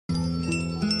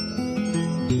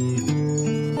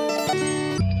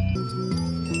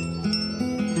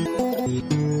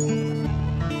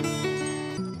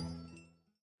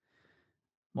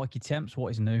Mikey Temps, what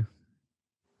is new?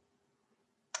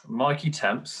 Mikey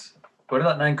Temps. Where did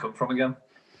that name come from again?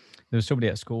 There was somebody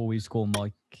at school. We used to call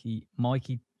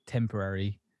Mikey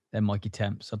Temporary, then Mikey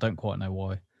Temps. I don't quite know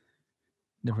why.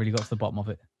 Never really got to the bottom of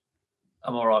it.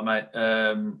 I'm all right, mate.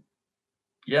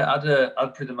 Yeah, I'd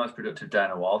probably the most productive day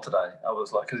in a while today. I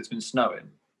was like, because it's been snowing,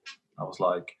 I was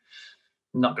like,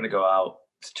 I'm not going to go out.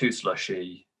 It's too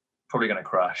slushy. Probably going to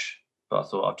crash. But I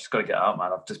thought, I've just got to get out, man.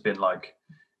 I've just been like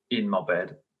in my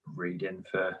bed reading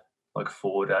for like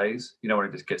 4 days. You know, when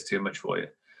it just gets too much for you.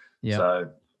 Yeah. So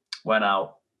went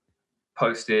out,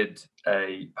 posted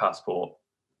a passport,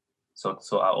 so I could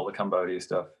sort out all the Cambodia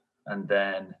stuff, and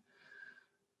then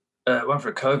went for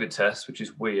a COVID test, which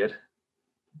is weird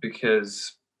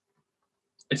because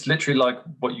it's literally like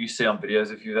what you see on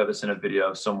videos. If you've ever seen a video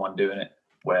of someone doing it,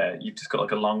 where you've just got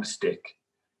like a long stick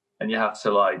and you have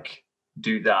to like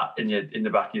do that in the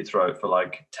back of your throat for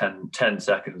like 10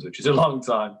 seconds, which is a long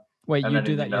time. Wait, And you then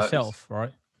do in that your nose- yourself,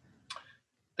 right?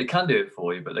 They can do it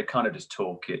for you, but they kind of just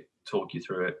talk you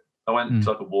through it. I went to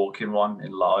like a walk-in one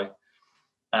in Lai,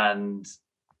 and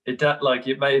it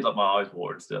made like my eyes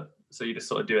water and stuff. So you're just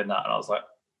sort of doing that, and I was like,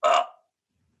 ah.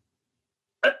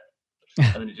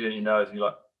 And then you're doing your nose, and you're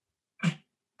like,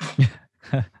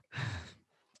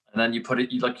 and then you put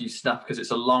it, you snap, because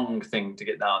it's a long thing to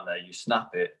get down there. You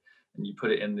snap it, and you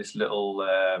put it in this little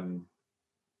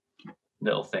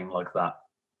thing like that.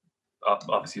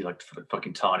 Obviously, like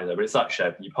fucking tiny though, but it's that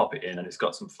shape, and you pop it in, and it's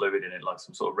got some fluid in it, like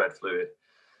some sort of red fluid.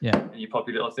 Yeah. And you pop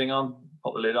your little thing on,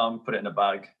 pop the lid on, put it in a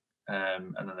bag,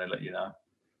 and then they let you know.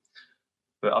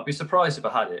 But I'd be surprised if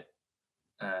I had it.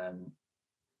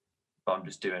 But I'm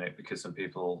just doing it because some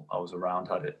people I was around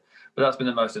had it. But that's been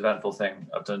the most eventful thing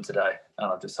I've done today,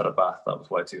 and I've just had a bath. That was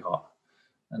way too hot.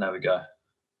 And there we go.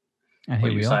 And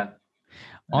what here we are. saying?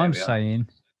 I'm saying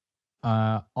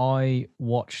I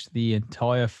watched the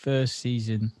entire first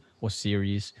season or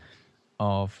series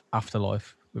of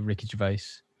Afterlife with Ricky Gervais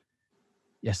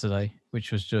yesterday,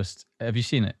 which was just... Have you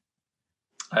seen it?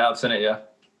 I have seen it, yeah.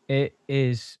 It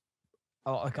is...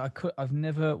 I've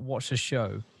never watched a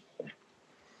show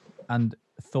and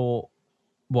thought,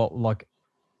 well, like,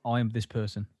 I am this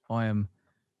person. I am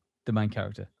the main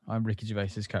character. I'm Ricky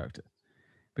Gervais's character.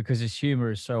 Because his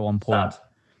humor is so on point.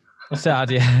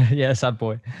 Sad, yeah. Yeah, sad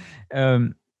boy.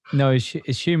 No,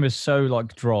 his humor is so,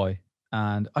 like, dry.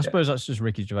 And I suppose that's just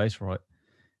Ricky Gervais, right?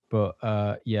 But,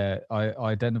 yeah, I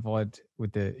identified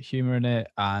with the humor in it,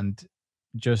 and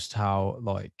just how,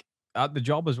 like, at the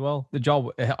job as well. The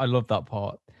job, I love that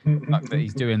part. The fact that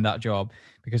he's doing that job,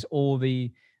 because all the,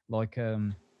 like,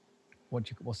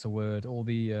 what's the word? All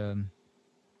the,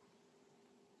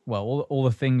 well, all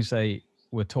the things they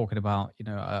were talking about, you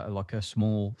know, like a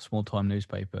small time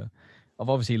newspaper. I've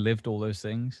obviously lived all those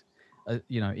things,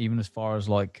 you know, even as far as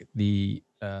like the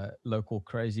local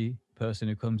crazy person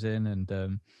who comes in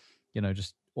and, you know,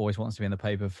 just always wants to be in the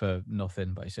paper for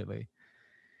nothing, basically.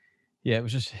 Yeah, it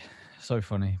was just so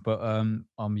funny. But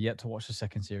I'm yet to watch the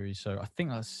second series, so I think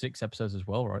that's 6 episodes as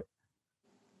well, right?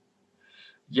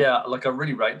 Yeah, like I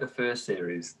really rate the first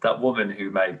series. That woman who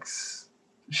makes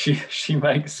she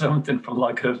makes something from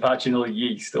like her vaginal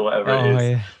yeast or whatever it is. Oh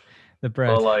yeah, the bread.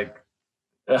 Or like,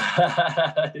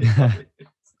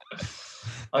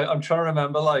 I'm trying to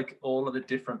remember like all of the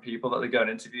different people that they go and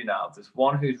interview now. There's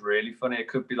one who's really funny. It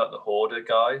could be like the hoarder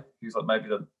guy who's like maybe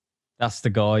the... That's the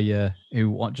guy, yeah,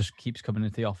 who just keeps coming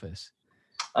into the office.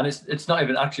 And it's not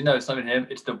even, actually, no, it's not even him.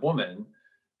 It's the woman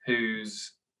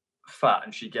who's fat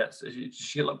and she get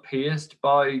like pierced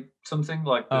by something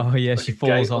like... Oh yeah, like she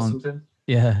falls on something.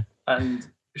 Yeah. And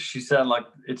she's saying like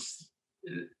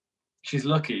she's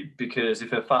lucky because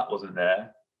if her fat wasn't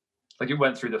there, like it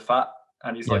went through the fat.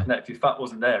 And he's like, no, if your fat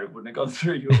wasn't there, it wouldn't have gone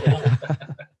through you at all.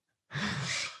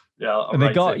 Yeah, and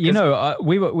the guy, you know,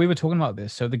 we were talking about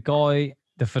this. So the guy,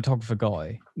 the photographer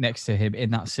guy next to him in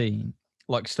that scene,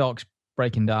 like starts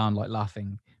breaking down, like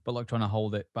laughing, but like trying to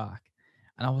hold it back.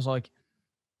 And I was like,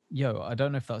 yo, I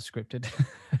don't know if that's scripted.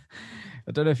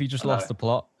 I don't know if you just lost the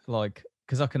plot, like,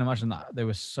 because I can imagine that there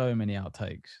were so many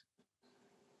outtakes.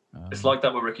 It's like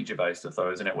that with Ricky Gervais stuff, though,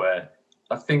 isn't it? Where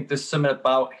I think there's something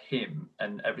about him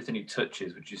and everything he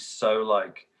touches, which is so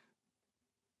like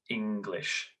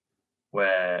English,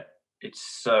 where it's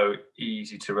so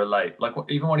easy to relate. Like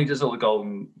even when he does all the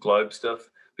Golden Globe stuff,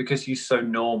 because he's so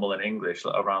normal in English,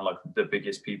 like, around like the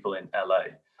biggest people in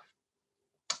LA.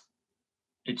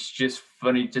 It's just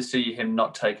funny to see him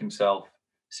not take himself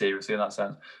seriously in that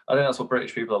sense. I think that's what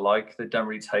British people are like. They don't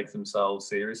really take themselves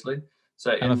seriously.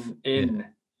 So in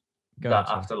that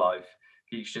Afterlife,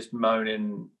 he's just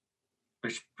moaning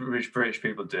which rich British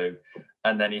people do,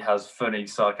 and then he has funny,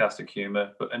 sarcastic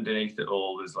humor, but underneath it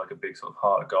all, there's like a big sort of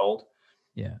heart of gold.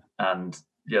 Yeah. And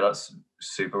yeah, that's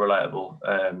super relatable.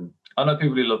 I know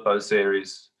people who love both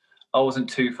series. I wasn't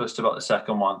too fussed about the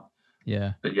second one,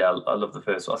 Yeah. but yeah, I love the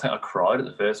first one. I think I cried at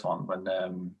the first one when,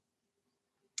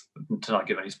 to not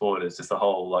give any spoilers, just the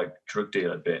whole like drug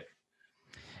dealer bit.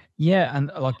 Yeah,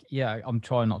 and like, yeah, I'm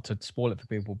trying not to spoil it for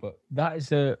people, but that is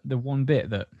the one bit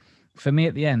that, for me,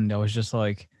 at the end, I was just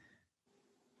like,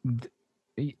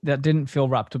 that didn't feel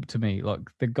wrapped up to me. Like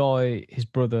the guy, his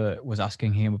brother was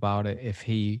asking him about it if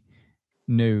he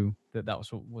knew that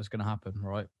was what was going to happen,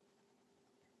 right?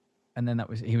 And then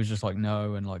he was just like,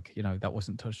 no, and like, that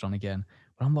wasn't touched on again.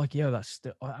 But I'm like, yo, that's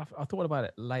still. I thought about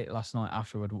it late last night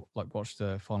after I'd like watched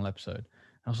the final episode.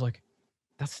 And I was like,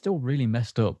 that's still really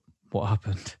messed up. What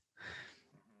happened?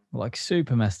 Like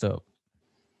super messed up.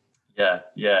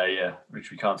 Yeah,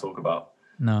 which we can't talk about.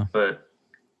 No. But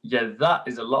yeah, that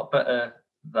is a lot better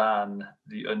than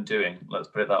The Undoing. Let's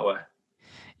put it that way.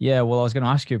 Yeah, well, I was going to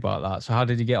ask you about that. So how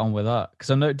did you get on with that? Because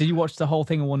I know, did you watch the whole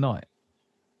thing in one night?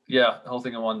 Yeah, the whole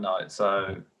thing in one night.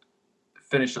 So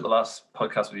finished at the last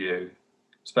podcast with you,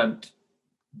 spent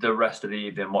the rest of the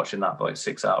evening watching that for like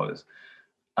 6 hours.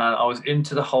 And I was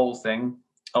into the whole thing.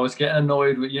 I was getting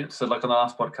annoyed with you. So like on the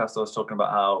last podcast, I was talking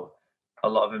about how a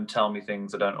lot of them tell me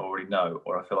things I don't already know,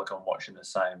 or I feel like I'm watching the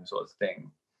same sort of thing.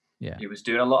 Yeah. He was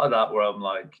doing a lot of that where I'm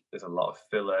like, there's a lot of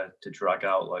filler to drag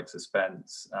out, like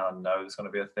suspense. And I know there's going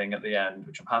to be a thing at the end,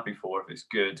 which I'm happy for if it's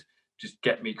good. Just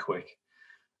get me quick.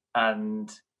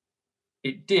 And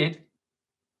it did.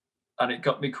 And it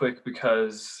got me quick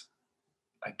because,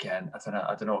 again, I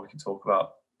don't know what we can talk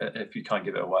about if you can't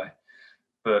give it away.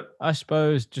 But I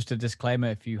suppose just a disclaimer: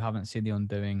 if you haven't seen The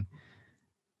Undoing,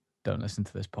 don't listen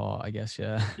to this part. I guess,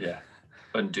 yeah. Yeah,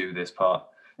 undo this part.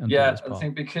 Undo yeah, this part. I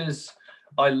think because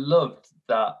I loved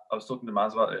that. I was talking to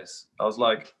Maz about this. I was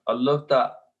like, I loved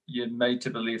that you're made to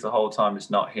believe the whole time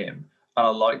it's not him, and I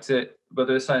liked it. But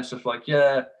they were saying stuff like,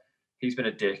 yeah, he's been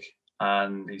a dick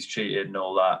and he's cheated and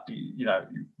all that.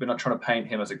 We're not trying to paint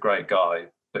him as a great guy,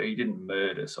 but he didn't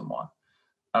murder someone.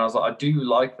 And I was like, I do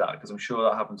like that because I'm sure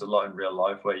that happens a lot in real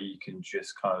life where you can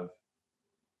just kind of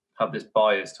have this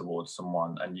bias towards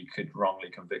someone and you could wrongly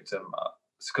convict them.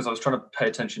 Because I was trying to pay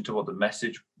attention to what the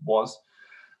message was.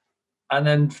 And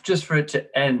then just for it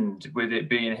to end with it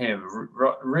being him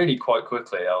really quite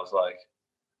quickly, I was like,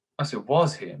 it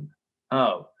was him.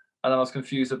 Oh. And then I was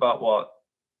confused about what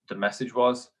the message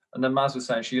was. And then Maz was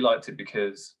saying she liked it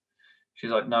because she's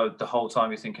like, no, the whole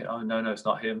time you're thinking, oh, no, it's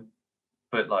not him.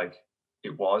 But like,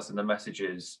 it was, and the message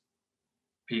is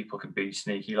people can be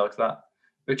sneaky like that,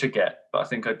 which I get. But I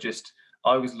think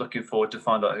I was looking forward to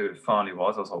find out who it finally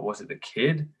was. I was like, was it the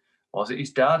kid? Was it his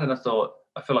dad? And I thought,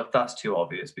 I feel like that's too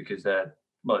obvious because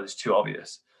it's too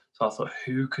obvious. So I thought,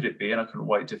 who could it be? And I couldn't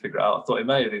wait to figure it out. I thought it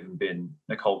may have even been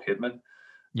Nicole Kidman.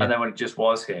 Yeah. And then when it just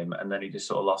was him, and then he just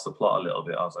sort of lost the plot a little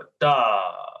bit, I was like,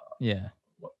 "Duh." Yeah.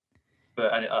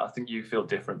 But I think you feel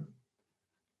different.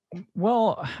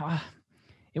 Well,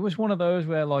 it was one of those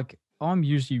where, like, I'm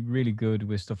usually really good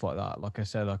with stuff like that. Like I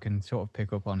said, I can sort of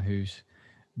pick up on who's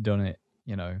done it,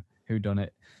 who done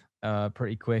it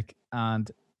pretty quick. And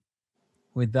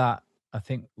with that, I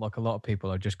think like a lot of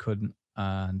people, I just couldn't.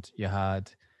 And you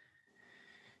had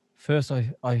first,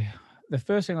 the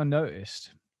first thing I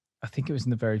noticed, I think it was in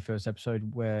the very first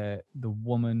episode where the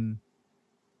woman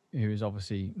who is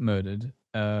obviously murdered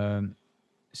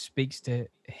speaks to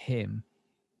him.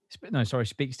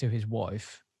 Speaks to his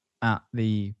wife at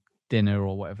the dinner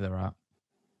or whatever they're at.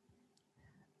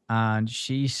 And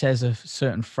she says a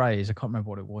certain phrase. I can't remember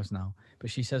what it was now, but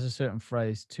she says a certain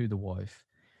phrase to the wife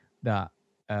that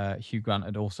Hugh Grant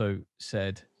had also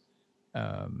said,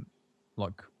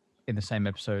 like in the same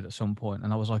episode at some point.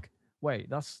 And I was like, wait,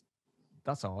 that's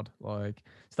odd. Like,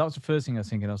 so that was the first thing I was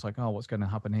thinking. I was like, oh, what's going to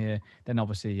happen here? Then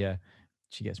obviously, yeah,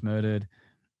 she gets murdered.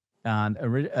 And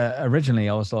originally,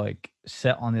 I was like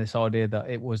set on this idea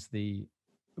that it was the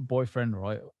boyfriend,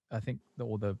 right? I think,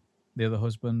 or the other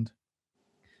husband.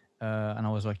 And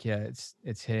I was like, yeah,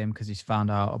 it's him because he's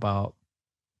found out about,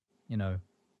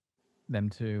 them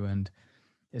two, and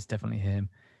it's definitely him.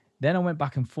 Then I went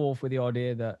back and forth with the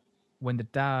idea that when the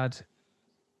dad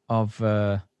of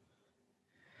the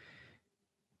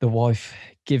wife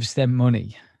gives them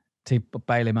money to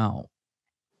bail him out,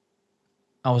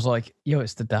 I was like, yo,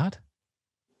 it's the dad.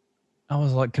 I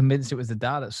was like convinced it was the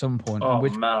dad at some point. Oh,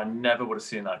 man, I never would have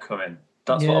seen that coming.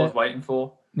 That's what I was waiting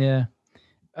for. Yeah.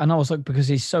 And I was like, because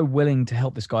he's so willing to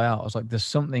help this guy out, I was like, there's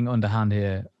something underhand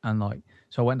here. And like,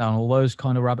 so I went down all those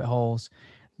kind of rabbit holes.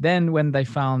 Then when they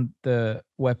found the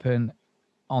weapon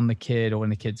on the kid, or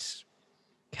when the kid's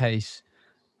case,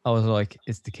 I was like,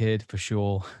 it's the kid for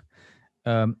sure.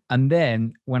 And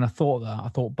then when I thought that, I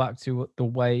thought back to the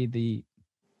way the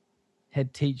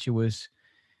head teacher was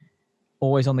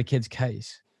always on the kid's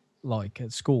case, like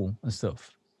at school and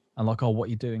stuff. And like, oh, what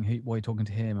you doing? Why are you talking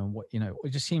to him? And what, it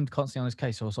just seemed constantly on his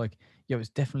case. So I was like, yo, it's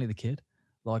definitely the kid.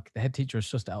 Like the head teacher is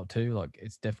sussed it out too. Like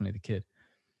it's definitely the kid.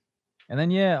 And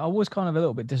then, yeah, I was kind of a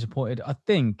little bit disappointed. I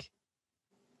think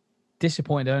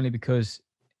disappointed only because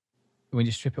when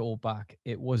you strip it all back,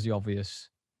 it was the obvious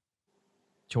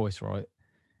choice, right?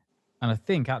 And I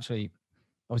think actually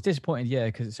I was disappointed, yeah,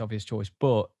 because it's the obvious choice,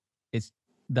 but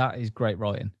that is great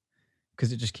writing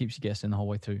because it just keeps you guessing the whole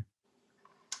way through.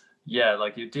 Yeah,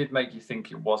 like it did make you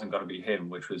think it wasn't going to be him,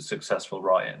 which was successful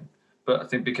writing. But I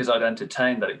think because I'd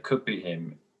entertained that it could be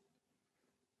him,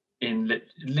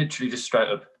 literally just straight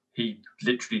up, he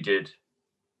literally did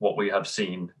what we have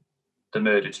seen the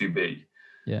murder to be.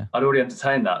 Yeah. I'd already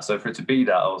entertained that. So for it to be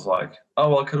that, I was like, oh,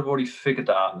 well, I could have already figured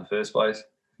that out in the first place.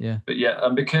 Yeah. But yeah,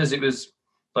 and because it was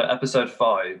like episode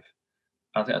 5,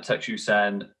 I think I text you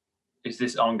saying, is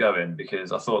this ongoing?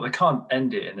 Because I thought they can't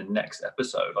end it in the next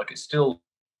episode. Like it's still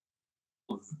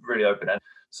really open ended.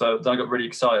 So then I got really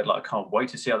excited. Like I can't wait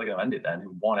to see how they're going to end it then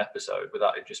in one episode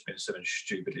without it just being something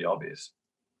stupidly obvious.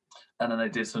 And then they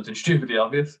did something stupidly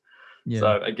obvious. Yeah.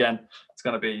 So again, it's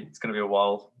gonna be a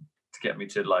while to get me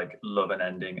to like love an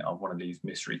ending on one of these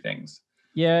mystery things.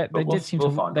 Yeah, but they seem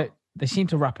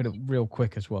to wrap it up real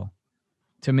quick as well.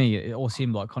 To me, it all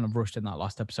seemed like kind of rushed in that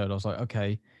last episode. I was like,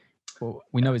 okay, well,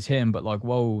 we know it's him, but like,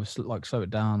 whoa, like slow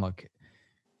it down. Like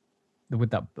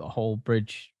with that whole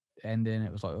bridge ending,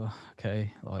 it was like, oh,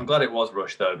 okay. Like, I'm glad it was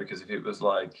rushed though, because if it was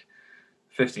like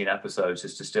 15 episodes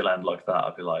just to still end like that,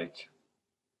 I'd be like,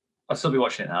 I'd still be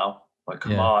watching it now. Like,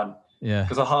 come on. Yeah.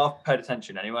 Because I half paid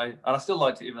attention anyway. And I still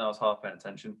liked it even though I was half paying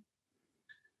attention.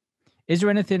 Is there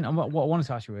anything, what I wanted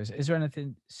to ask you is there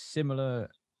anything similar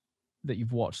that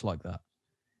you've watched like that?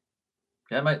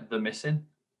 Yeah, mate, The Missing.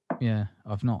 Yeah,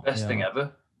 I've not. Best thing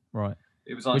ever. Right.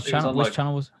 It was on. Which channel was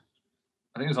it?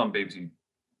 I think it was on BBC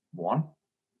One.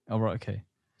 Oh, right, okay.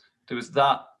 There was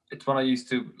that. It's when I used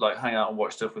to like hang out and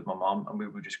watch stuff with my mom, and we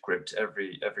were just gripped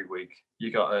every week.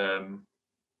 You got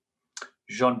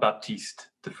Jean-Baptiste,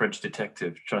 the French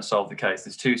detective, trying to solve the case.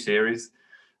 There's 2 series.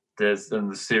 There's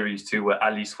the series 2 where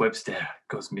Alice Webster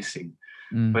goes missing,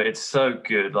 but it's so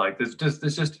good. Like there's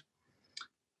just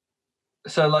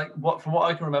so like from what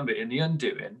I can remember in The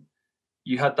Undoing,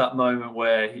 you had that moment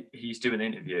where he's doing an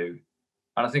interview,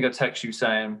 and I think I text you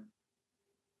saying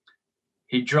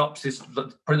he drops his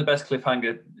probably the best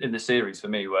cliffhanger in the series for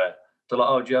me, where they're like,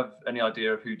 "Oh, do you have any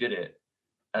idea of who did it?"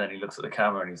 And then he looks at the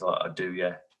camera and he's like, "I do,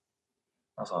 yeah."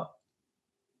 I was like,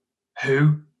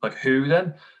 "Who? Like who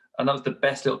then?" And that was the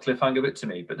best little cliffhanger bit to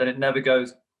me. But then it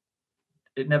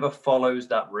never follows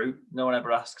that route. No one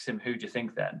ever asks him, "Who do you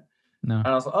think then?" No. And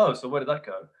I was like, "Oh, so where did that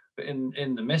go?" But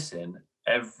in The Missing,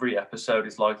 every episode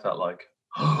is like that. Like,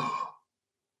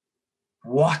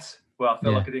 what? Well, I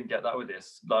feel like I didn't get that with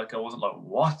this. Like, I wasn't like,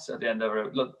 what? At the end of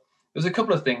it. Look, there's a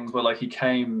couple of things where like he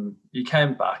came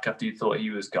back after you thought he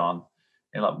was gone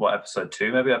in like what, episode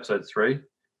 2, maybe episode 3.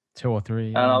 2 or 3.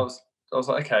 And I was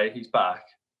like, okay, he's back.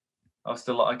 I was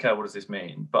still like, okay, what does this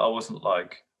mean? But I wasn't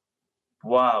like,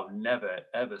 wow, never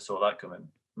ever saw that coming. And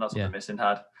that's what The Missing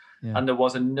had. Yeah. And there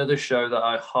was another show that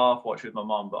I half watched with my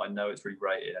mom, but I know it's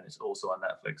re-rated and it's also on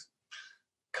Netflix.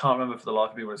 Can't remember for the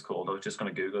life of me what it's called. I was just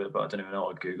going to Google it, but I don't even know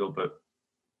what I'd Google. But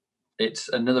it's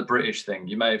another British thing.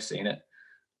 You may have seen it.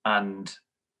 And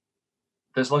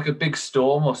there's like a big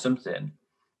storm or something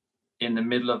in the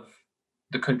middle of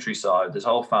the countryside. There's a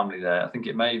whole family there. I think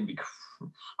it may even be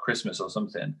Christmas or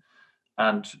something.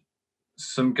 And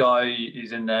some guy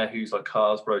is in there whose like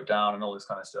cars broke down and all this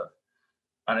kind of stuff.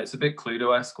 And it's a bit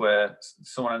Cluedo-esque where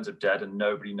someone ends up dead and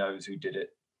nobody knows who did it.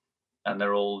 And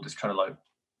they're all just trying to like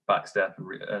backstep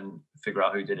and figure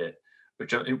out who did it,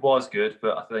 which it was good,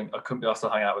 but I think I couldn't be asked to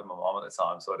hang out with my mom at the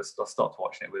time, so I stopped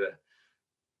watching it with her.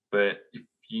 But if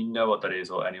you know what that is,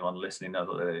 or anyone listening knows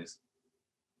what that is,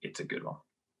 it's a good one.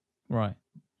 Right.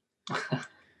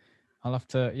 You'll have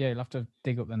to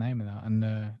dig up the name of that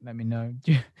and let me know.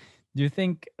 Do you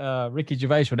think Ricky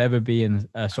Gervais would ever be in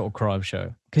a sort of crime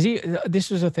show? Because this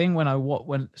was a thing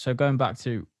so going back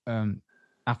to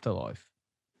Afterlife,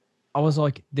 I was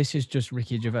like, this is just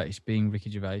Ricky Gervais being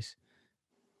Ricky Gervais.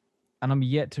 And I'm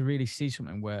yet to really see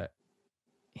something where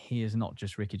he is not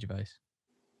just Ricky Gervais.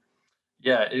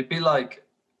 Yeah, it'd be like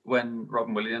when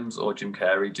Robin Williams or Jim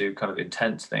Carrey do kind of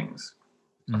intense things.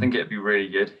 I think it'd be really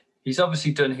good. He's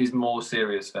obviously done his more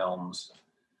serious films,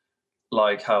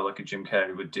 like how like a Jim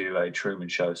Carrey would do a Truman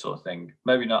Show sort of thing.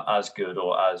 Maybe not as good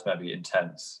or as maybe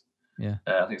intense. Yeah.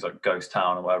 I think it's like Ghost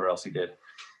Town or whatever else he did.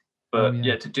 But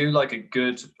yeah, to do like a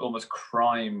good, almost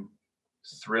crime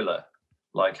thriller,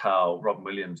 like how Robin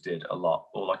Williams did a lot,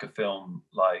 or like a film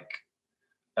like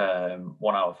 1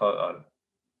 Hour Photo,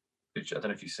 which I don't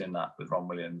know if you've seen that with Robin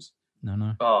Williams.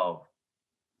 No. Oh,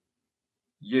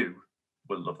 you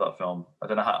will love that film. I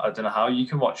don't know how you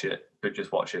can watch it, but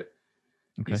just watch it.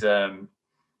 Okay.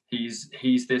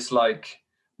 He's this like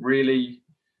really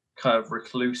kind of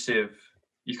reclusive.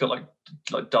 He's got like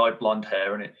dyed blonde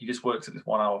hair, and he just works at this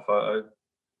 1 Hour Photo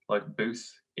like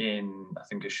booth in, I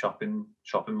think, a shopping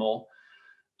mall,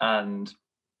 and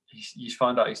you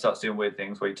find out he starts doing weird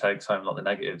things where he takes home like the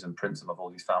negatives and prints them of all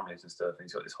these families and stuff. And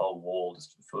he's got this whole wall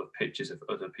just full of pictures of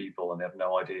other people, and they have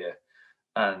no idea.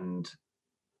 And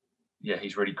yeah,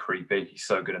 he's really creepy. He's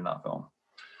so good in that film.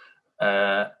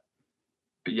 But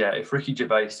yeah, if Ricky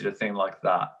Gervais did a thing like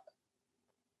that,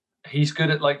 he's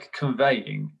good at like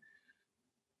conveying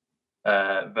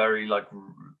very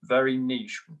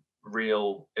niche,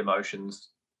 real emotions.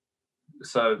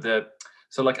 So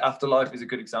like Afterlife is a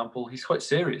good example. He's quite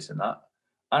serious in that,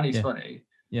 and he's funny.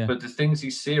 Yeah. But the things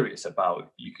he's serious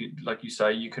about, you could, like you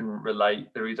say, you can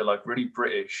relate. They're either like really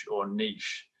British or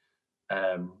niche,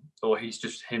 or he's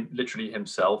just literally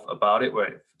himself about it, where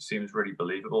it seems really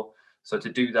believable. So to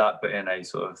do that, but in a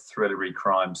sort of thrillery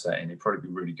crime setting, he'd probably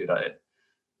be really good at it.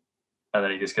 And then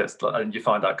he just gets, and you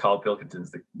find out Carl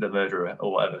Pilkington's the murderer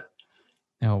or whatever.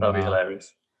 Oh, that'd be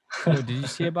hilarious. Did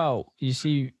you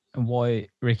see why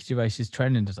Ricky Gervais is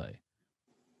trending today?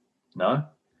 No.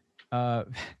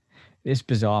 It's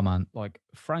bizarre, man. Like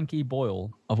Frankie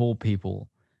Boyle, of all people,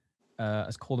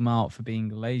 has called him out for being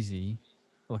lazy,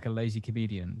 like a lazy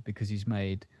comedian, because he's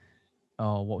made,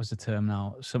 what was the term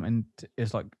now? Something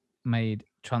is like made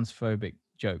transphobic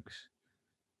jokes.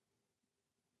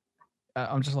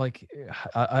 I'm just like,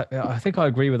 I think I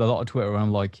agree with a lot of Twitter.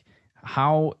 I'm like,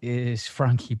 how is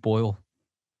Frankie Boyle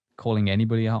calling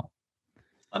anybody out?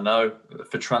 I know,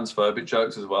 for transphobic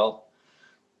jokes as well.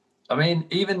 I mean,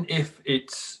 even if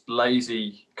it's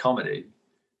lazy comedy,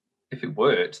 if it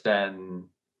worked, then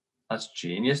that's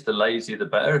genius. The lazier, the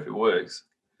better if it works.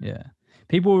 Yeah.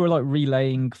 People were like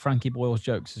relaying Frankie Boyle's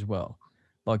jokes as well.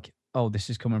 Like, oh, this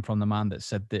is coming from the man that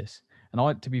said this.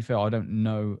 And to be fair, I don't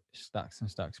know stacks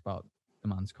and stacks about the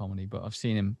man's comedy, but I've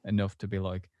seen him enough to be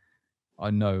like,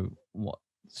 I know what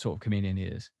sort of comedian he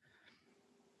is.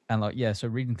 And like, yeah, so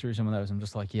reading through some of those, I'm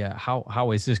just like, yeah,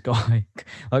 how is this guy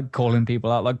like calling people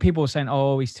out? Like people are saying,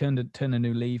 oh, he's turned a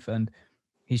new leaf and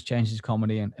he's changed his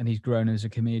comedy and he's grown as a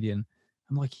comedian.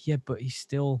 I'm like, yeah, but he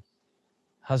still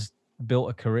has built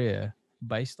a career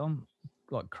based on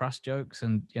like crass jokes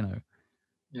and, you know.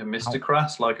 Yeah, Mr.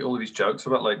 Crass, like all of his jokes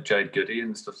about like Jade Goody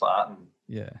and stuff like that. And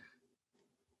yeah.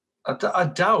 I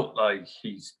doubt like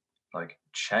he's like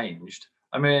changed.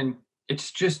 I mean,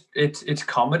 it's just, it's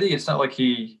comedy. It's not like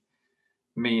he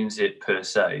means it per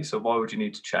se. So why would you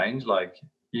need to change? Like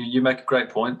you make a great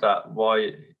point that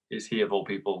why is he of all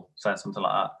people saying something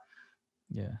like that?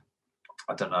 Yeah.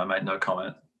 I don't know, mate. No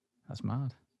comment. That's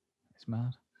mad. It's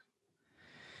mad.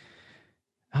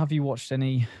 Have you watched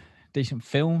any decent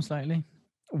films lately?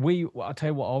 I'll tell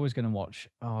you what I was going to watch.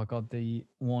 Oh, God, the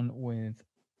one with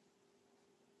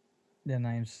their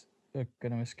names are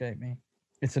going to escape me.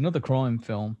 It's another crime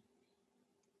film.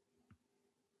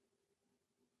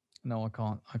 No, I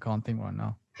can't think right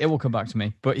now. It will come back to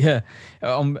me. But yeah,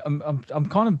 I'm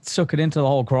kind of sucking into the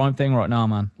whole crime thing right now,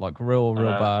 man. Like real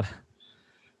bad.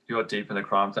 You are deep in the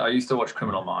crime thing. I used to watch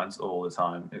Criminal Minds all the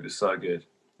time. It was so good.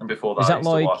 And before that, Is that I used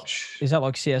to watch. Is that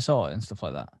like CSI and stuff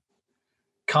like that?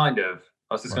 Kind of.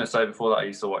 I was just going to say before that, I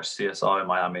used to watch CSI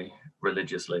Miami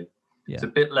religiously. Yeah. It's a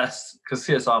bit less because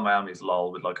CSI Miami is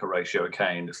lol with like Horatio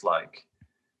Kane. It's like,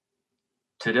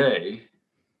 today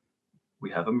we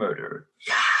have a murder.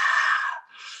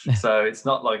 Yeah. So it's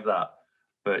not like that.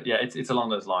 But yeah, it's along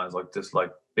those lines, like just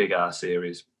like big ass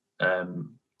series. I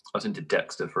was into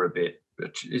Dexter for a bit,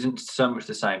 which isn't so much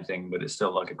the same thing, but it's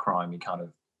still like a crimey kind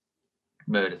of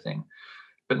murder thing.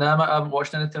 But now I haven't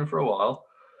watched anything for a while.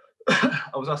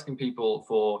 I was asking people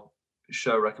for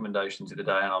show recommendations the other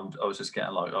day, and I was just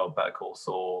getting like, oh, Better Call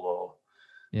Saul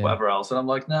or whatever else. And I'm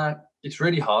like, nah, it's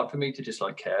really hard for me to just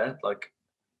like care. Like,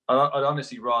 I'd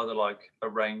honestly rather like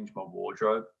arrange my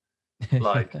wardrobe,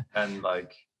 like, and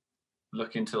like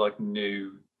look into like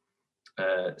new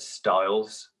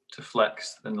styles to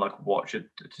flex than like watch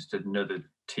just another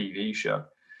TV show.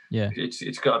 Yeah,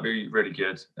 it's got to be really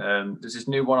good. There's this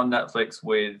new one on Netflix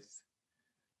with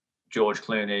George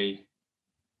Clooney.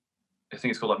 I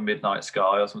think it's called like Midnight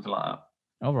Sky or something like that.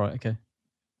 Oh, right, okay.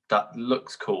 That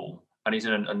looks cool. And he's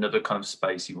in another kind of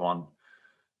spacey one.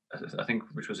 I think,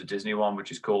 which was a Disney one,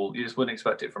 which is called, you just wouldn't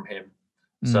expect it from him.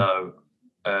 Mm. So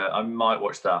I might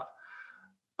watch that.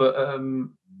 But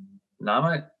no,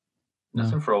 mate,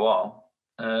 nothing for a while.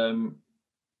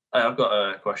 Hey, I've got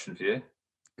a question for you.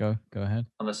 Go ahead.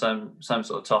 On the same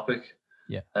sort of topic.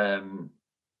 Yeah.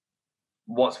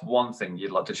 What's one thing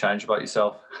you'd like to change about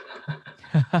yourself?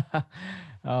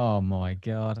 Oh my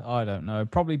God, I don't know.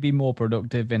 Probably be more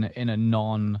productive in a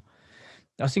non.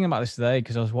 I was thinking about this today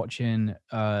because I was watching,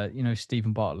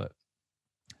 Stephen Bartlett,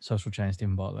 Social Chain.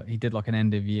 Stephen Bartlett. He did like an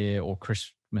end of year or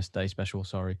Christmas Day special.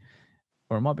 Sorry,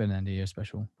 or it might be an end of year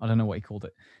special. I don't know what he called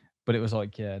it, but it was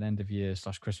like an end of year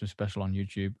 / Christmas special on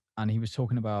YouTube, and he was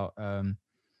talking about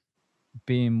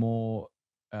being more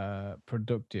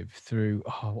productive through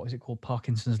what is it called,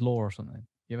 Parkinson's law or something.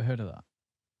 You ever heard of that?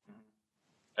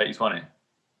 80-20.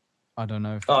 I don't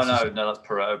know if no, that's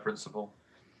Pareto principle.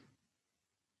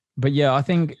 But yeah, I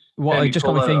think Maybe it just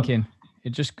got me thinking.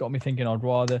 It just got me thinking.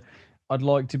 I'd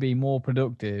like to be more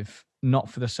productive, not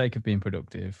for the sake of being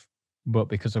productive, but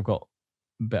because I've got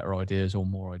better ideas or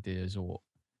more ideas, or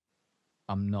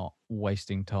I'm not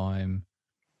wasting time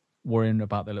worrying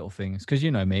about the little things. Because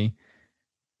you know me,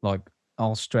 like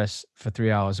I'll stress for 3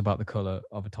 hours about the color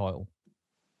of a title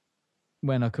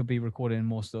when I could be recording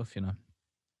more stuff,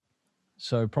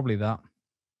 So probably that.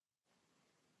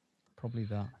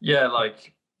 Yeah,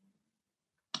 like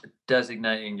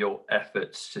designating your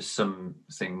efforts to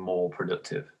something more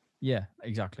productive. Yeah,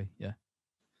 exactly. Yeah.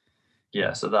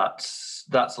 Yeah, so that's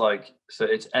like, so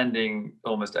it's ending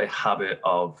almost a habit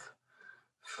of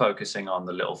focusing on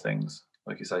the little things,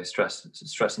 like you say,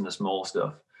 stressing the small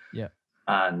stuff. Yeah.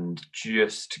 And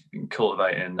just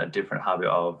cultivating a different habit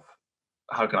of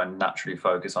how can I naturally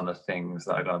focus on the things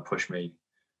that are going to push me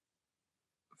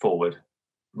forward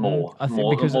more, I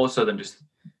think more so than just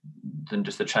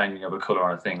the changing of a color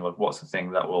on a thing. Like, what's the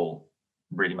thing that will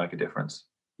really make a difference?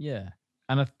 Yeah,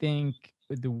 and I think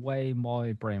with the way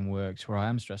my brain works, where I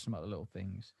am stressing about the little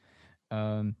things,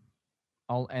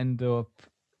 I'll end up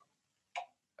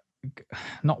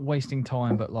not wasting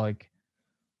time, but like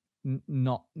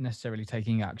not necessarily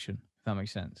taking action. If that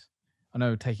makes sense. I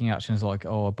know taking action is like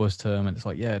a buzz term, and it's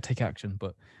like, yeah, take action,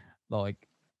 but like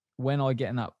when I get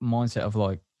in that mindset of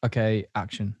like, okay,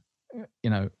 action,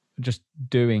 just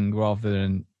doing rather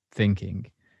than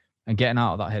thinking, and getting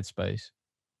out of that headspace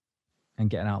and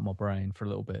getting out of my brain for a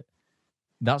little bit,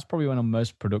 that's probably when I'm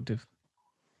most productive.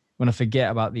 When I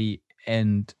forget about the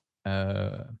end what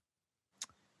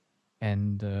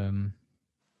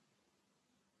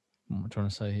am I trying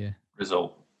to say here?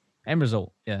 End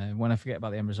result. Yeah. When I forget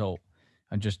about the end result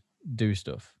and just do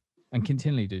stuff and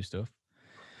continually do stuff,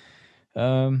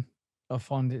 I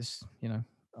find it's,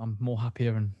 I'm more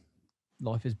happier and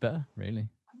life is better, really.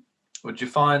 Would you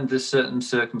find there's certain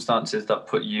circumstances that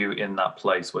put you in that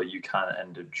place where you can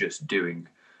end up just doing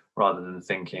rather than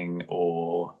thinking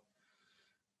or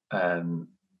going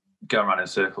around in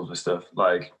circles with stuff?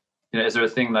 Like, is there a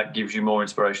thing that gives you more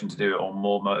inspiration to do it or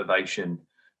more motivation,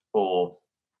 or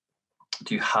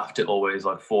do you have to always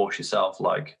like force yourself?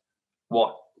 Like,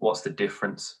 what's the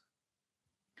difference?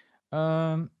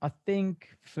 I think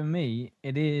for me,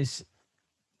 it is,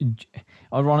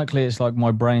 ironically, it's like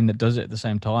my brain that does it at the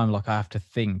same time. Like I have to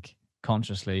think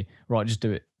consciously, right, just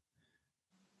do it.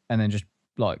 And then just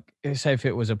like, say if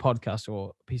it was a podcast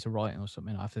or a piece of writing or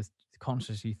something, I have to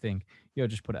consciously think,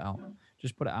 just put it out.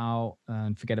 Just put it out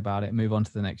and forget about it and move on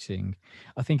to the next thing.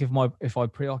 I think if I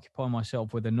preoccupy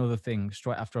myself with another thing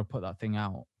straight after I put that thing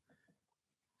out,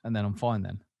 and then I'm fine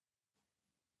then.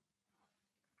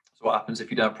 So what happens if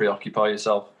you don't preoccupy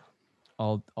yourself?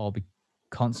 I'll be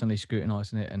constantly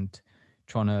scrutinizing it and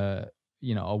trying to,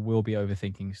 I will be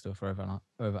overthinking stuff or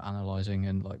over analyzing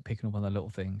and like picking up on the little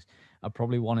things. I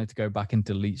probably wanted to go back and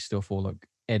delete stuff or like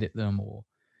edit them or,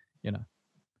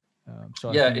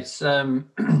 so yeah, I think, it's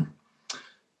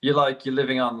you're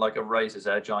living on like a razor's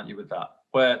edge, aren't you, with that?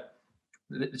 Where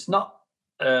it's not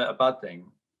a bad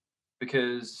thing,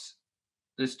 because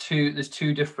there's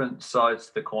two different sides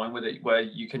to the coin with it, where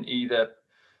you can either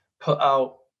put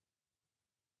out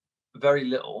very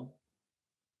little,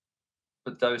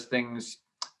 but those things,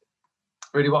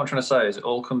 really what I'm trying to say is it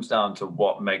all comes down to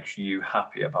what makes you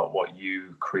happy about what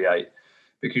you create.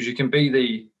 Because you can be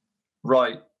the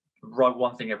write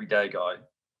one thing every day guy,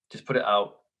 just put it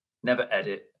out, never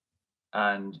edit,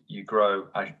 and you grow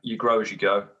as you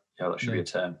go. Yeah, that should be a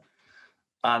term.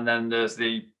 And then there's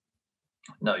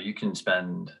no, you can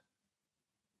spend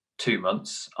 2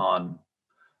 months on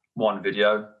one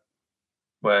video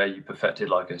where you perfected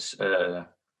like let's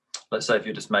say if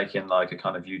you're just making like a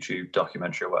kind of YouTube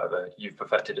documentary or whatever, you've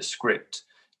perfected a script,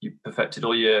 you've perfected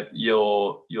all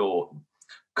your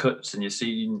cuts and your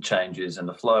scene changes and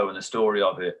the flow and the story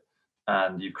of it,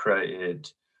 and you've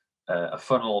created a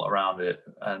funnel around it,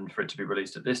 and for it to be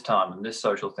released at this time and this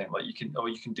social thing, like you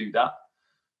can do that,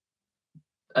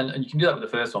 and you can do that with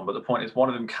the first one. But the point is, one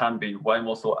of them can be way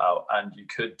more thought out, and you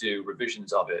could do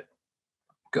revisions of it,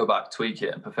 go back, tweak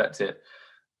it, and perfect it.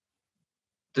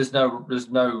 There's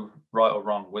no right or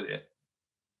wrong with it.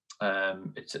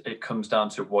 It comes down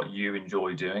to what you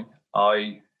enjoy doing.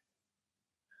 I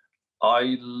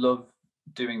love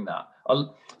doing that.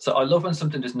 So I love when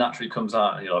something just naturally comes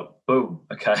out and you're like, boom,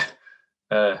 okay,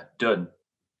 done.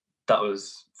 That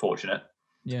was fortunate.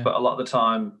 Yeah. But a lot of the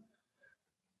time,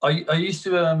 I used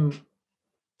to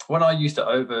when I used to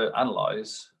over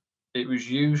analyze, it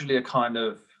was usually a kind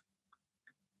of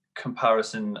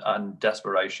comparison and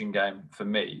desperation game for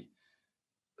me.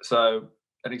 So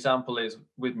an example is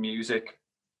with music,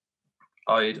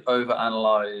 I'd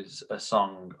overanalyze a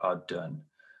song I'd done,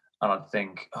 and I'd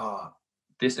think, oh,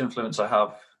 this influence I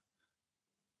have,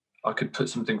 I could put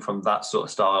something from that sort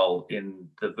of style in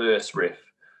the verse riff,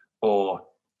 or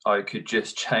I could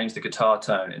just change the guitar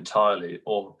tone entirely,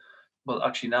 or well,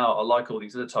 actually now I like all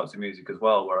these other types of music as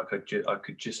well, where I could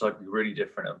just like be really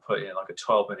different and put in like a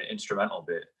 12-minute instrumental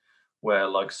bit where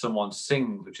like someone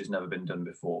sings, which has never been done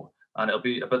before, and it'll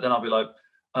be, but then I'll be like,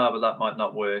 oh, but that might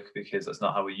not work because that's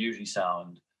not how we usually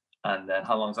sound, and then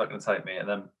how long is that going to take me? And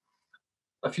then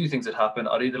a few things that happen,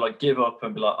 I'd either like give up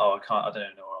and be like, oh, I don't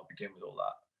know where I'll begin with all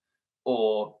that,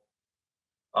 or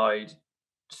I'd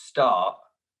start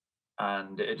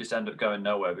and it just end up going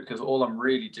nowhere because all I'm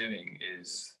really doing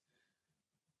is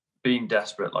being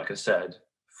desperate, like I said,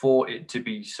 for it to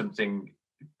be something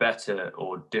better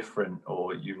or different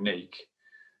or unique.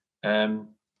 Um,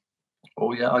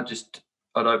 or yeah, I'd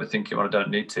overthink it when I don't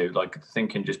need to. Like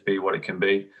thinking just be what it can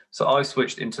be. So I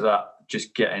switched into that,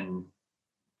 just getting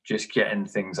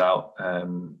things out,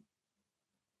 and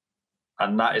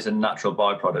that is a natural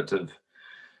byproduct of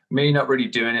me not really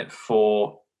doing it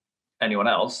for anyone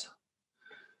else.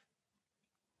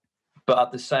 But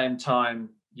at the same time,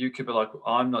 you could be like,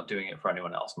 I'm not doing it for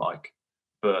anyone else, Mike.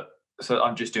 But so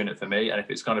I'm just doing it for me. And if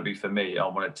it's going to be for me, I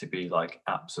want it to be like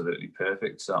absolutely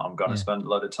perfect. So I'm going to Yeah. spend a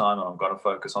lot of time and I'm going to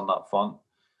focus on that font.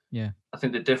 Yeah. I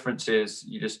think the difference is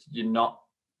you're not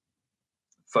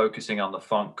focusing on the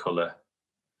font color,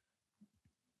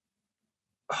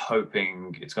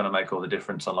 hoping it's going to make all the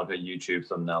difference on like a YouTube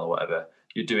thumbnail or whatever.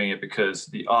 You're doing it because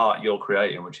the art you're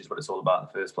creating, which is what it's all about in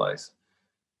the first place,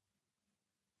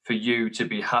 for you to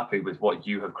be happy with what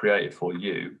you have created for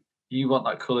you, you want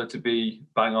that color to be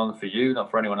bang on for you, not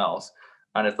for anyone else.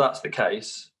 And if that's the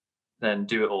case, then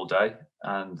do it all day,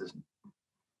 and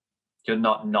you're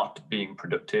not being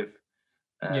productive.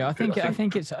 Yeah, I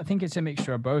think it's a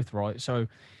mixture of both, right? So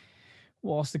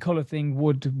whilst the color thing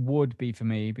would be for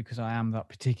me because I am that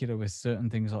particular with certain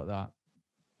things like that,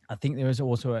 I think there is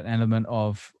also an element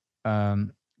of I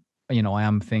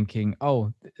am thinking,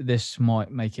 oh, this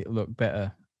might make it look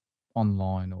better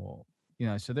online, or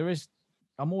so there is.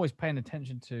 I'm always paying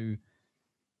attention to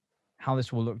how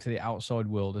this will look to the outside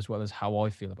world as well as how I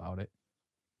feel about it.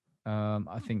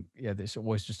 I think there's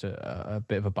always just a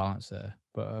bit of a balance there.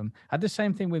 But I had the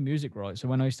same thing with music, right? So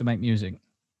when I used to make music,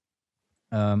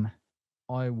 I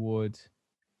would,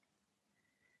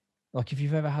 like, if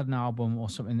you've ever had an album or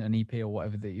something, an EP or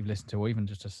whatever that you've listened to, or even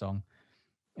just a song,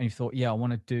 and you thought, yeah, I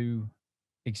want to do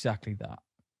exactly that.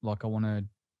 Like I want to,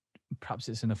 perhaps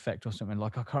it's an effect or something.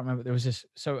 Like I can't remember. There was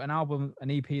an album, an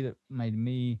EP that made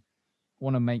me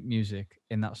want to make music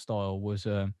in that style was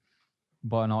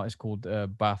by an artist called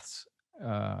Baths,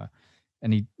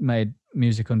 and he made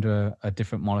music under a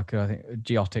different moniker, I think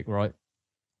Geotic, right?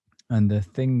 And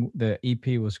the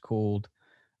EP was called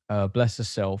Bless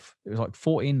Herself. It was like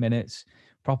 14 minutes,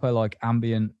 proper like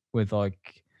ambient with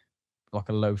like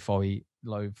a lo-fi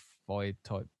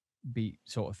type beat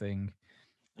sort of thing.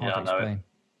 Hard Yeah, to I know it. explain.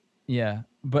 Yeah,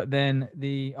 but then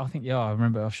I think I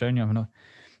remember I've shown you, haven't I?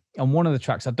 On one of the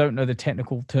tracks, I don't know the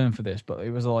technical term for this, but it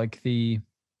was like the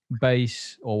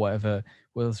bass or whatever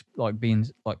was like being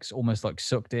like almost like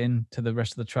sucked in to the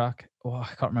rest of the track. Oh, I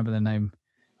can't remember the name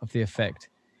of the effect.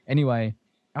 Anyway,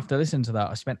 after listening to that,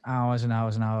 I spent hours and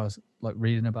hours and hours like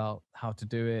reading about how to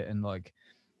do it and like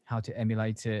how to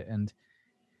emulate it. And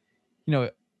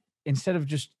instead of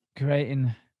just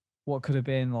creating what could have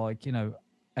been like an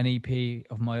EP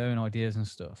of my own ideas and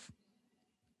stuff,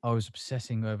 I was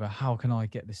obsessing over how can I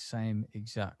get the same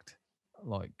exact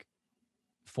like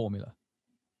formula.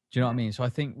 Do you know what I mean? So I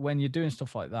think when you're doing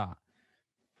stuff like that,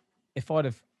 if I'd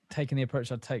have taken the approach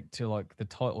I'd take to like the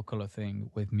title color thing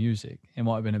with music, it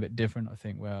might have been a bit different. I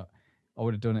think where I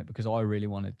would have done it because I really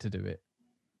wanted to do it.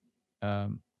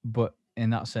 But in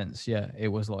that sense, yeah, it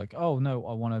was like, oh no,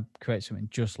 I want to create something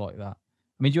just like that.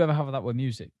 I mean, do you ever have that with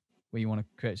music where you want to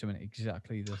create something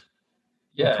exactly this?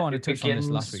 We Yeah, kind of touched on this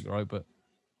last week, right? But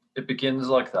it begins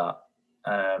like that.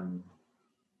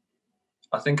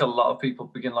 I think a lot of people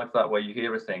begin like that, where you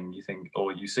hear a thing, you think,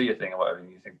 or you see a thing or whatever,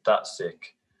 and you think that's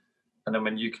sick. And then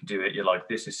when you can do it, you're like,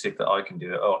 this is sick that I can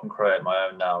do it. Oh, I can create my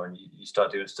own now. And you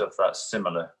start doing stuff that's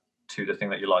similar to the thing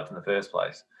that you liked in the first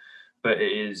place. But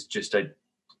it is just a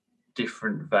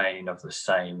different vein of the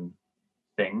same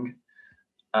thing.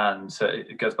 And so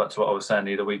it goes back to what I was saying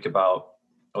the other week about,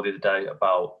 or the other day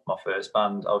about my first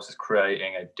band. I was just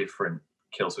creating a different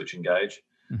Killswitch Engage.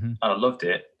 And I loved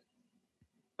it.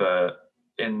 But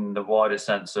in the wider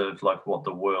sense of like what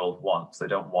the world wants, they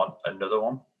don't want another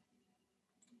one.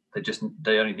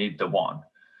 They only need the one.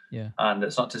 yeah, And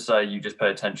it's not to say you just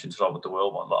pay attention to like what the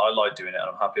world wants. Like, I like doing it and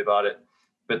I'm happy about it.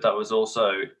 But that was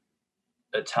also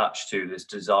attached to this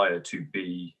desire to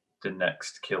be the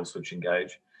next Killswitch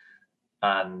Engage.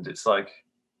 And it's like,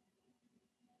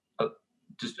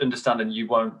 just understanding you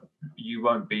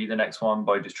won't be the next one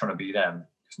by just trying to be them,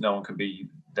 because no one can be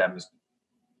them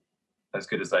as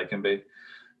good as they can be.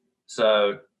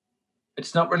 So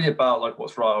it's not really about like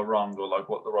what's right or wrong, or like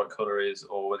what the right color is,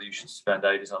 or whether you should spend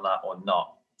ages on that or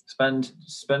not.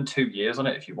 Spend 2 years on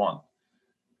it if you want.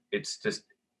 It's just,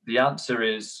 the answer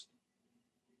is,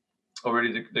 or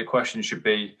really the question should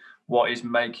be, what is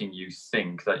making you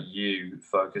think that you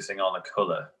focusing on a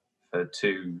color for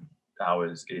 2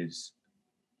 hours is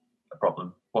a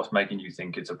problem? What's making you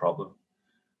think it's a problem?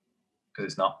 Because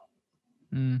it's not.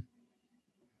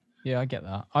 Yeah, I get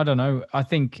that. I don't know. I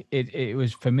think it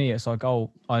was, for me, it's like,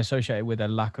 oh, I associate it with a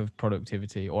lack of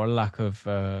productivity or a lack of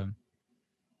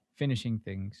finishing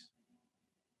things.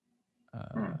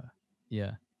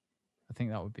 Yeah, I think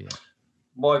that would be it.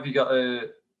 Why have you got to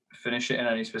finish it in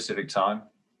any specific time?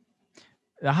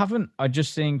 I haven't. I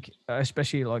just think,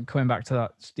 especially like coming back to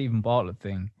that Stephen Bartlett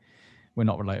thing, we're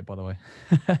not related, by the way.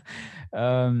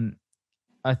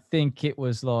 I think it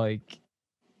was like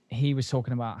he was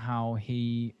talking about how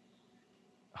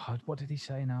what did he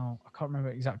say now? I can't remember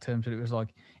exact terms, but it was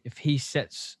like, if he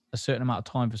sets a certain amount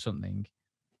of time for something,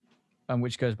 and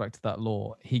which goes back to that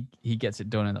law, he gets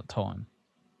it done in that time.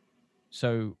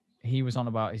 So he was on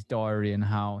about his diary and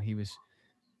how he was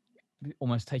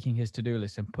almost taking his to-do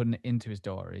list and putting it into his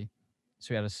diary. So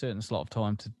he had a certain slot of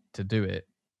time to do it.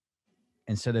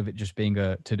 Instead of it just being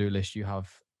a to-do list, you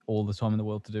have all the time in the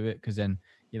world to do it, because then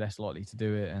you're less likely to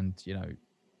do it, and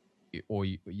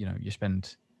you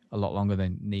spend a lot longer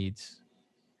than needs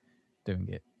doing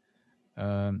it.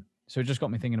 So it just got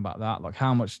me thinking about that, like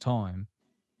how much time,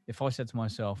 if I said to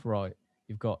myself, right,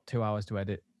 you've got 2 hours to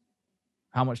edit,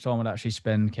 how much time would I actually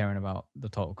spend caring about the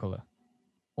title color?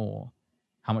 Or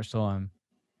how much time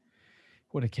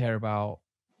would I care about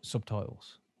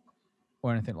subtitles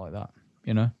or anything like that,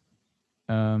 you know?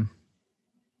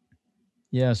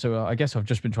 Yeah, so I guess I've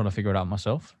just been trying to figure it out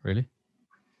myself, really.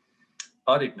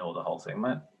 I'd ignore the whole thing,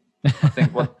 man. I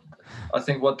think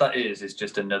what that is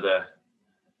just another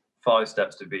 5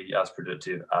 steps to be as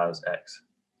productive as X.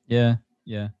 Yeah.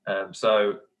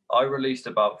 So I released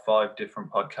about 5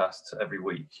 different podcasts every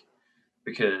week,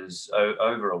 because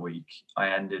over a week I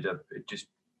ended up, it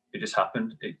just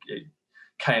happened. It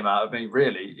came out of me.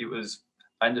 Really,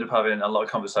 I ended up having a lot of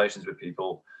conversations with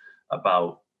people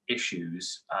about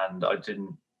issues, and I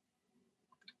didn't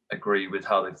agree with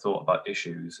how they thought about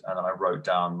issues, and then I wrote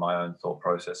down my own thought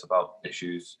process about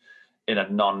issues in a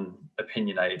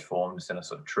non-opinionated form, just in a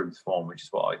sort of truth form, which is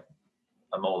what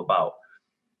I'm all about.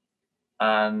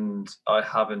 And I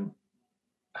haven't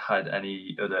had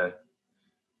any other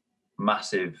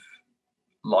massive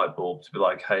light bulb to be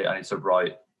like, hey, I need to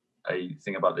write a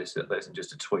thing about this that isn't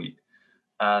just a tweet.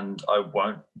 And I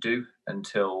won't do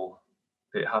until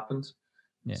it happens.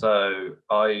 Yeah. So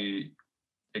I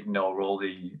ignore all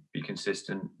the be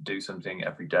consistent, do something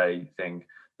every day thing.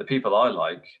 The people I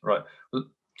like, right?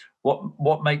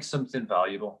 What makes something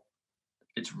valuable?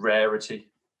 It's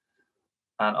rarity.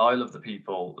 And I love the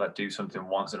people that do something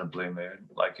once in a blue moon.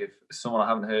 Like, if someone I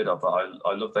haven't heard of, that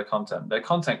I love their content. Their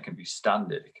content can be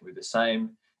standard. It can be the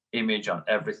same image on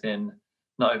everything,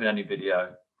 not even any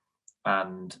video.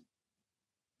 And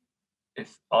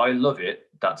if I love it,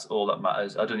 that's all that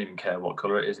matters. I don't even care what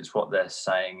color it is. It's what they're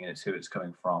saying. It's who it's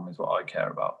coming from is what I care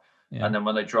about. Yeah. And then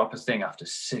when they drop a thing after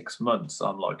 6 months,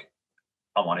 I'm like,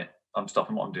 I'm on it. I'm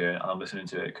stopping what I'm doing and I'm listening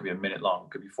to it. It could be a minute long,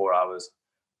 it could be 4 hours,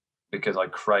 because I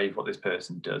crave what this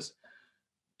person does.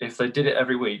 If they did it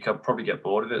every week, I'd probably get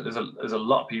bored of it. There's a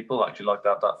lot of people actually like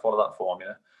that follow that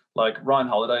formula. Like Ryan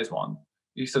Holiday's one. I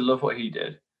used to love what he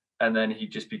did, and then he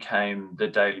just became the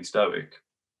Daily Stoic.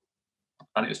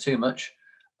 and it was too much.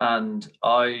 And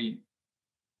I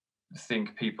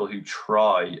think people who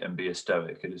try and be a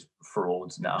stoic are just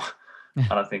frauds now.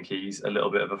 And I think he's a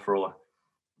little bit of a fraud.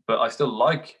 But I still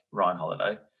like Ryan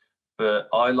Holiday. But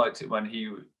I liked it when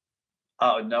he,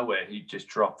 out of nowhere, he just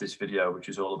dropped this video, which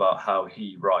is all about how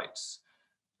he writes.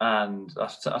 And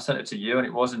I sent it to you, and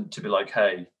it wasn't to be like,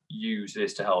 hey, use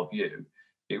this to help you.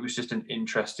 It was just an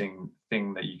interesting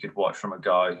thing that you could watch from a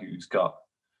guy who's got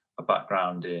a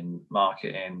background in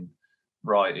marketing,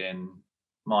 writing,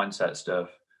 mindset stuff.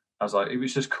 I was like, it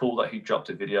was just cool that he dropped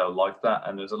a video like that,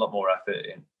 and there's a lot more effort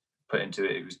put into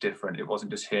it. It was different. It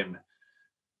wasn't just him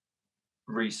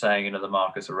re-saying another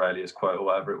Marcus Aurelius quote or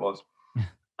whatever it was.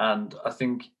 And I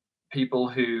think people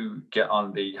who get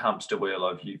on the hamster wheel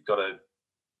of you've got to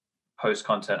post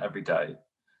content every day,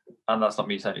 and that's not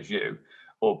me saying it's you,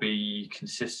 or be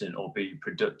consistent or be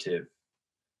productive.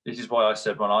 This is why I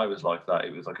said when I was like that,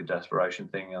 it was like a desperation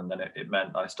thing, and then it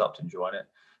meant I stopped enjoying it.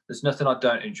 There's nothing I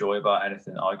don't enjoy about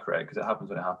anything I create because it happens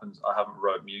when it happens. I haven't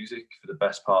wrote music for the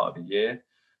best part of a year.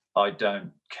 I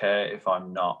don't care if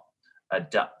I'm not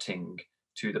adapting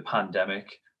to the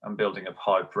pandemic and building a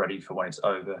pipe ready for when it's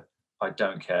over. I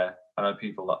don't care. I know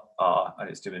people that are, and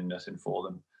it's doing nothing for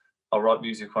them. I'll write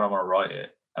music when I want to write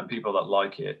it, and people that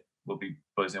like it will be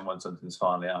buzzing when something's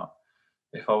finally out.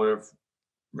 If I would have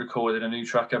recorded a new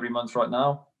track every month right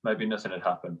now, maybe nothing had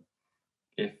happened.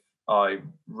 If I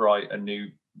write a new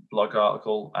blog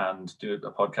article and do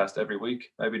a podcast every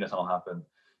week, maybe nothing will happen.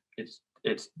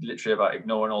 It's literally about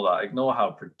ignoring all that. Ignore how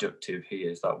productive he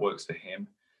is. That works for him.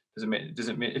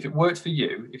 Doesn't mean if it worked for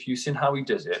you, if you've seen how he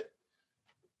does it,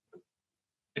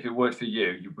 if it worked for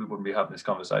you, we wouldn't be having this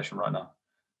conversation right now.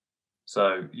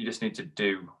 So you just need to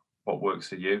do what works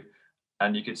for you.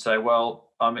 And you could say,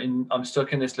 well, I'm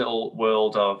stuck in this little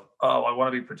world of, oh, I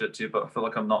want to be productive, but I feel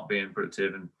like I'm not being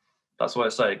productive. And that's why I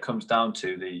say it comes down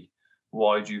to the,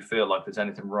 why do you feel like there's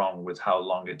anything wrong with how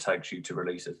long it takes you to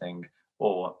release a thing?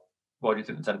 Or why do you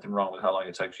think there's anything wrong with how long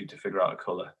it takes you to figure out a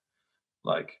color?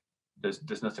 Like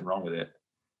there's nothing wrong with it.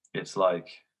 It's like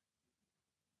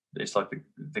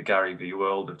the Gary Vee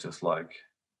world of just like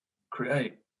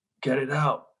create, get it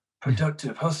out,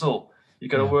 productive, hustle. You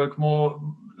got to work more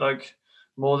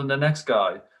than the next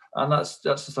guy, and that's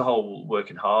just the whole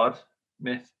working hard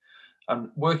myth. And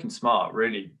working smart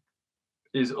really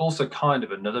is also kind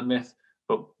of another myth,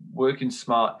 but working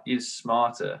smart is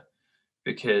smarter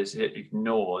because it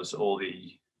ignores all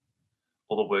the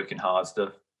working hard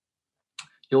stuff.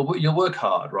 You'll work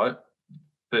hard, right?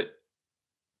 But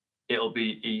it'll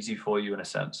be easy for you in a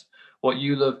sense. What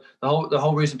you love, the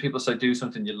whole reason people say do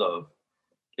something you love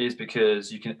is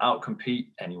because you can outcompete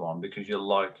anyone because you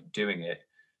like doing it.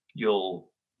 You'll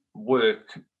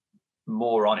work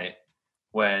more on it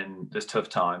when there's tough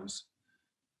times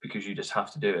because you just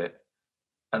have to do it.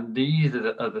 And these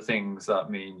are the things that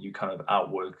mean you kind of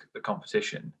outwork the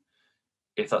competition,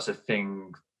 if that's a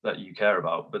thing that you care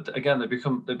about. But again, they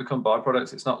become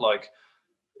byproducts. It's not like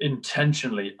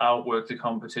intentionally outwork the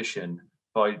competition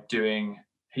by doing,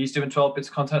 he's doing 12 bits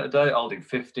of content a day, I'll do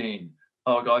 15.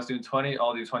 Oh, guy's doing 20,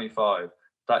 I'll do 25.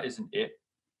 That isn't it.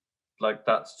 Like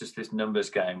that's just this numbers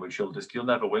game, which you'll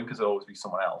never win because there'll always be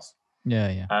someone else.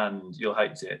 Yeah. And you'll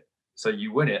hate it. So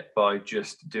you win it by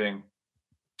just doing,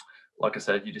 like I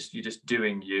said, you're just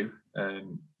doing you,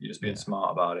 and you're just being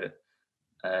smart about it.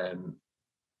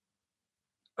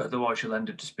 Otherwise, you'll end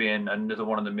up just being another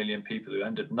one of the million people who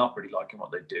end up not really liking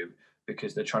what they do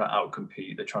because they're trying to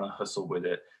outcompete, they're trying to hustle with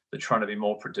it, they're trying to be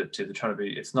more productive, they're trying to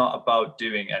be. It's not about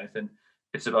doing anything.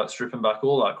 It's about stripping back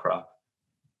all that crap,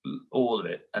 all of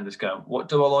it, and just going, what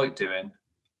do I like doing?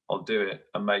 I'll do it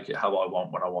and make it how I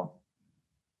want when I want.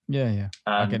 Yeah.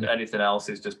 And anything else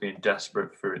is just being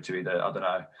desperate for it to either, I don't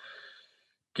know,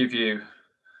 give you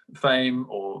fame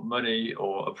or money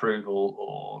or approval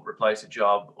or replace a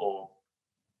job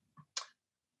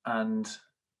and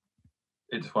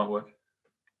it just won't work.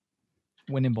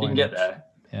 Winning by you can get there.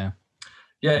 Yeah.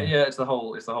 It's the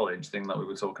whole age thing that we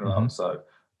were talking about. So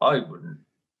I wouldn't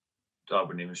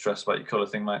even stress about your color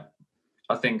thing, mate.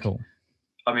 I think cool.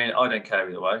 I mean, I don't care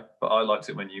either way, but I liked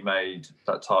it when you made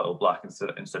that title black instead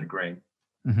of green.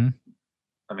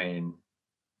 I mean,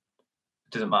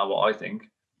 it doesn't matter what I think,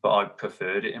 but I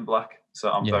preferred it in black.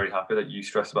 So I'm very happy that you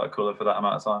stressed about color for that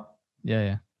amount of time.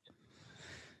 Yeah.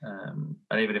 And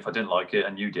even if I didn't like it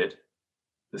and you did,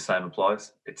 the same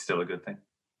applies. It's still a good thing.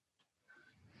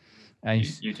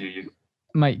 You do you.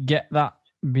 Mate, get that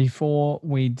before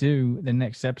we do the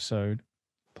next episode.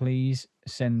 Please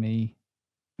send me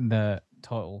the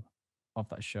title of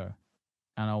that show,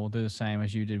 and I will do the same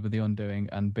as you did with The Undoing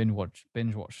and binge watch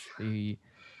the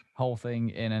whole thing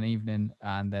in an evening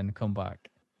and then come back.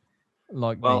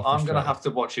 Like me, Well, I'm going to frustrated. have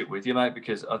to watch it with you, mate,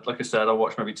 because like I said, I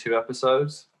watched maybe 2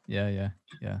 episodes. Yeah.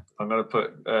 I'm going to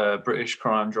put British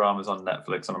crime dramas on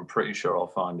Netflix, and I'm pretty sure I'll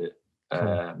find it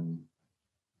Cool.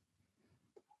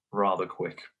 rather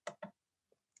quick.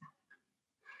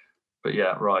 But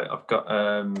yeah, right. I've got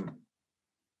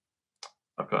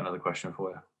another question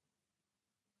for you.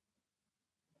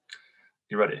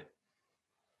 You ready?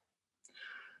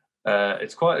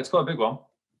 It's quite a big one.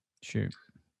 Shoot.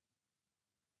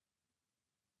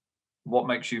 What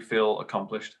makes you feel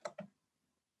accomplished?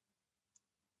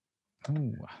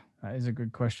 Oh, that is a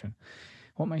good question.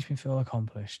 What makes me feel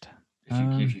accomplished?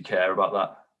 If you care about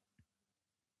that.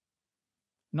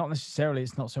 Not necessarily.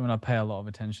 It's not something I pay a lot of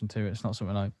attention to. It's not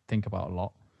something I think about a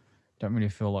lot. Don't really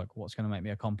feel like what's going to make me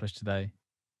accomplished today.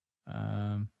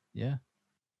 Yeah.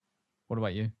 What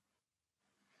about you?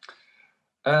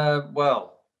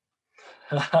 Well,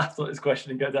 I thought this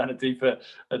question would go down a deeper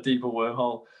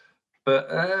wormhole, but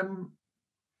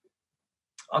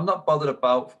I'm not bothered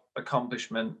about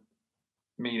accomplishment,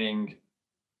 meaning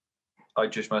I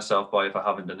judge myself by if I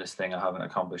haven't done this thing, I haven't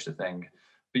accomplished a thing.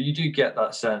 But you do get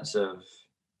that sense of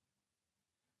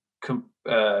I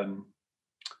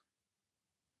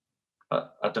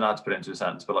don't know how to put it into a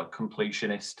sentence, but like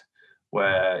completionist,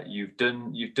 where you've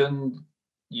done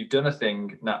a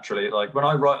thing naturally. Like when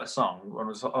I write a song, when I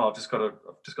was I've just got to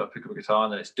pick up a guitar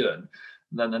and then it's done.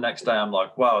 And then the next day I'm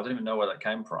like, wow, I don't even know where that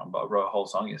came from, but I wrote a whole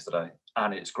song yesterday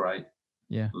and it's great.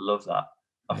 Yeah. Love that.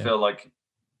 I feel like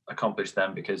accomplished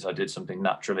then because I did something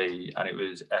naturally and it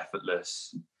was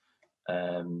effortless.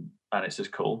 And it's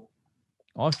just cool.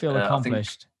 I feel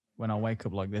accomplished when I wake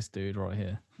up like this dude right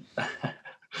here.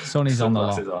 Sunny's on the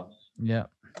lot. On. Yeah.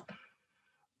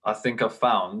 I think I've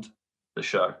found the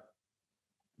show.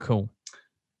 Cool.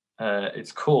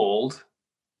 It's called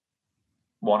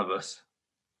One of Us.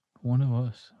 One of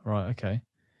Us. Right. Okay.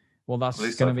 Well,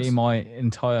 that's going to be my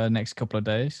entire next couple of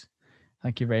days.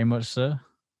 Thank you very much, sir.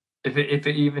 If it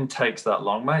even takes that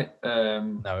long, mate.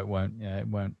 No, it won't. Yeah, it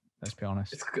won't. Let's be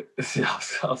honest.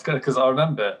 I was going because I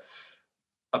remember,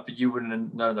 you wouldn't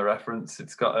have known the reference.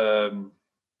 It's got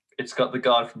the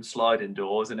guy from Sliding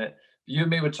Doors in it. You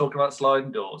and me were talking about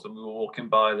sliding doors, and we were walking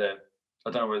by the, I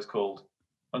don't know what it's called.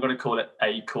 I'm going to call it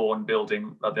Acorn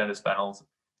Building at the end of Spennels.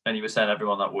 And you were saying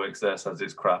everyone that works there says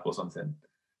it's crap or something.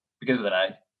 Begins with an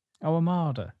A. Oh,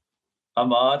 Armada.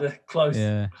 Armada, close.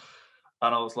 Yeah.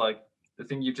 And I was like, the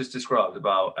thing you've just described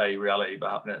about a reality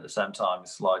but happening at the same time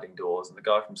is Sliding Doors. And the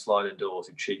guy from Sliding Doors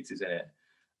who cheats is in it.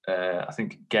 I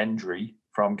think Gendry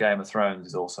from Game of Thrones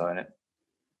is also in it.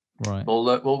 Right.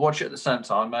 We'll watch it at the same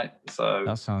time, mate. So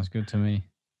that sounds good to me.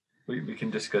 We can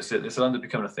discuss it. This will end up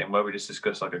becoming a thing where we just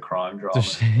discuss like a crime drama.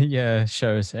 Yeah,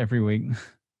 shows every week.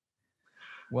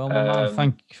 Well, my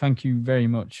man, thank you very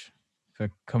much for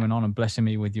coming on and blessing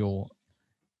me with your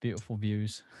beautiful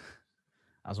views,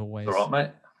 as always. All right, mate.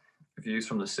 Views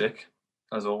from the sick,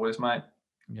 as always, mate.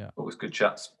 Yeah. Always good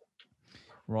chats.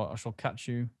 Right, I shall catch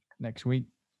you next week.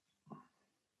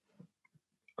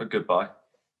 Goodbye.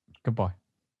 Goodbye.